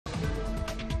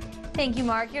Thank you,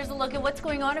 Mark. Here's a look at what's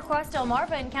going on across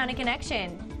Delmarva and County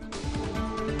Connection.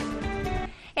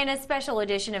 In a special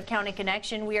edition of County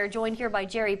Connection, we are joined here by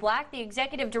Jerry Black, the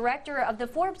Executive Director of the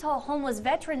Forbes Hall Homeless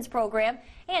Veterans Program,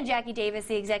 and Jackie Davis,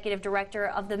 the Executive Director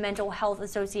of the Mental Health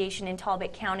Association in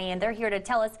Talbot County. And they're here to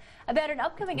tell us about an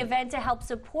upcoming event to help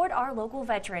support our local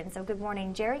veterans. So good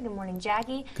morning, Jerry. Good morning,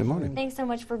 Jackie. Good morning. Thanks so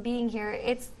much for being here.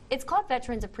 It's called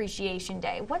Veterans Appreciation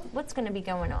Day. What's going to be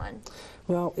going on?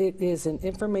 Well, it is an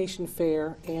information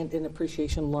fair and an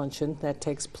appreciation luncheon that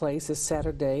takes place this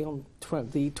Saturday on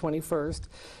the 21st.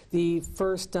 The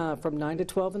first from 9 to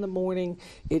 12 in the morning,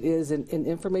 it is an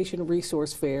information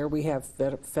resource fair. We have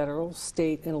federal,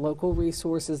 state, and local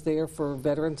resources there for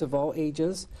veterans of all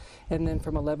ages. And then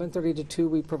from 11:30 to 2,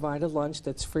 we provide a lunch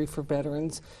that's free for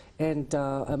veterans and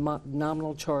a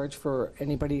nominal charge for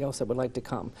anybody else that would like to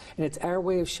come. And it's our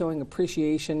way of showing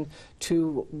appreciation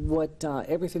to what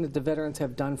everything that the veterans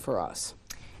have done for us.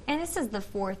 And this is the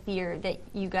 4th year that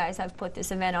you guys have put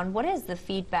this event on. What has the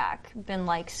feedback been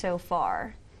like so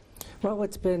far? Well,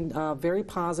 it's been very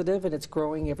positive, and it's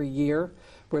growing every year.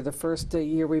 Where the first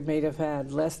year we may have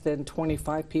had less than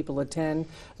 25 people attend.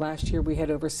 Last year we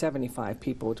had over 75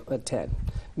 people attend,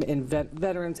 and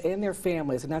veterans and their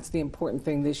families, and that's the important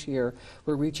thing this year.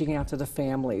 We're reaching out to the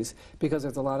families because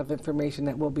there's a lot of information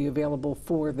that will be available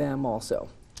for them also.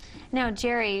 Now,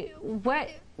 Jerry, what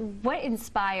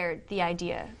inspired the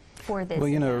idea for this? Well,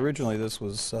 you know, event? originally this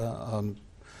was a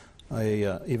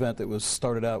event that was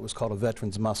started out, was called a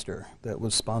Veterans Muster, that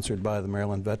was sponsored by the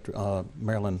Maryland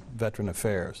Veteran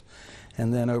Affairs.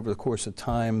 And then over the course of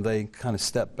time, they kind of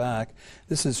stepped back.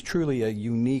 This is truly a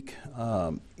unique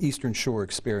Eastern Shore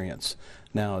experience.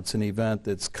 Now, it's an event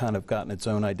that's kind of gotten its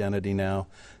own identity now,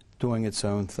 doing its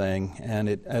own thing. And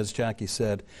it, as Jackie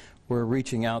said, we're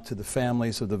reaching out to the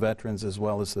families of the veterans as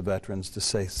well as the veterans to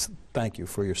say thank you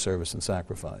for your service and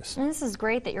sacrifice. And this is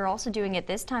great that you're also doing it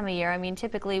this time of year. I mean,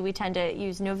 typically we tend to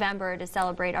use November to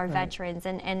celebrate our veterans,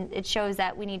 and it shows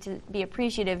that we need to be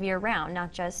appreciative year-round,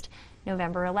 not just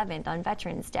November 11th on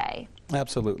Veterans Day.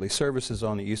 Absolutely. Services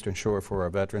on the Eastern Shore for our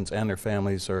veterans and their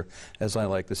families are, as I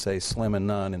like to say, slim and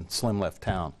none, and slim left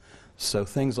town. So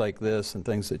things like this and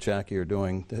things that Jackie are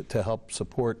doing to help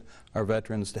support our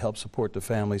veterans, to help support the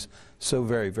families, so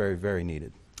very, very, very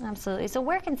needed. Absolutely. So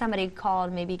where can somebody call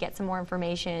and maybe get some more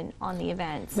information on the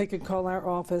events? They could call our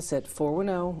office at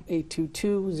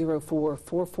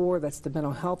 410-822-0444. That's the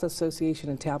Mental Health Association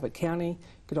in Talbot County. You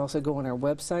could also go on our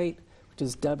website, which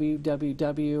is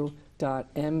www.mhamdes.org.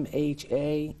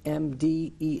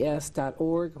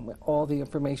 All the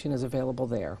information is available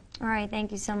there. All right,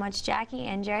 thank you so much, Jackie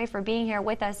and Jerry, for being here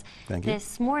with us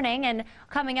this morning. And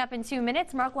coming up in 2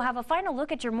 minutes, Mark will have a final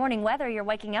look at your morning weather. You're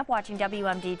waking up watching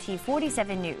WMDT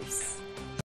 47 News.